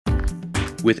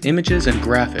With images and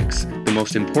graphics, the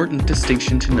most important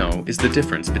distinction to know is the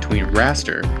difference between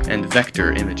raster and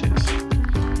vector images.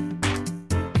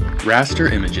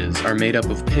 Raster images are made up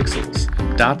of pixels,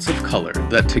 dots of color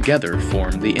that together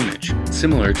form the image,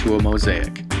 similar to a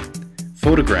mosaic.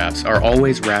 Photographs are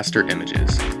always raster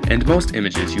images, and most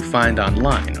images you find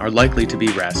online are likely to be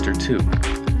raster too.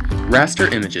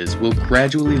 Raster images will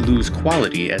gradually lose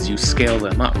quality as you scale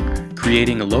them up,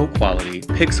 creating a low-quality,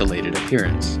 pixelated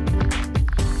appearance.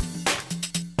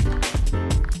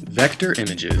 Vector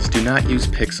images do not use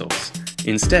pixels.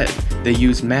 Instead, they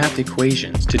use math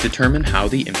equations to determine how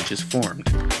the image is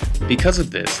formed. Because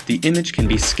of this, the image can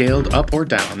be scaled up or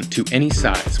down to any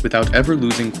size without ever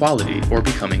losing quality or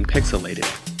becoming pixelated.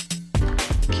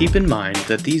 Keep in mind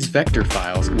that these vector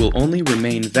files will only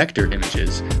remain vector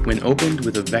images when opened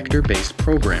with a vector-based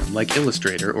program like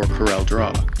Illustrator or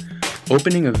CorelDRAW.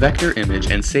 Opening a vector image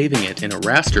and saving it in a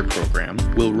raster program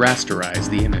will rasterize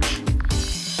the image.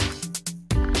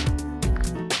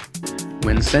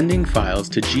 When sending files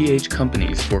to GH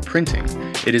companies for printing,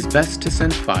 it is best to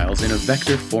send files in a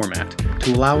vector format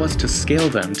to allow us to scale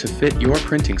them to fit your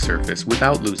printing surface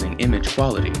without losing image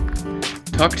quality.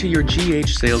 Talk to your GH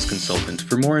sales consultant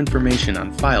for more information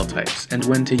on file types and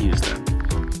when to use them.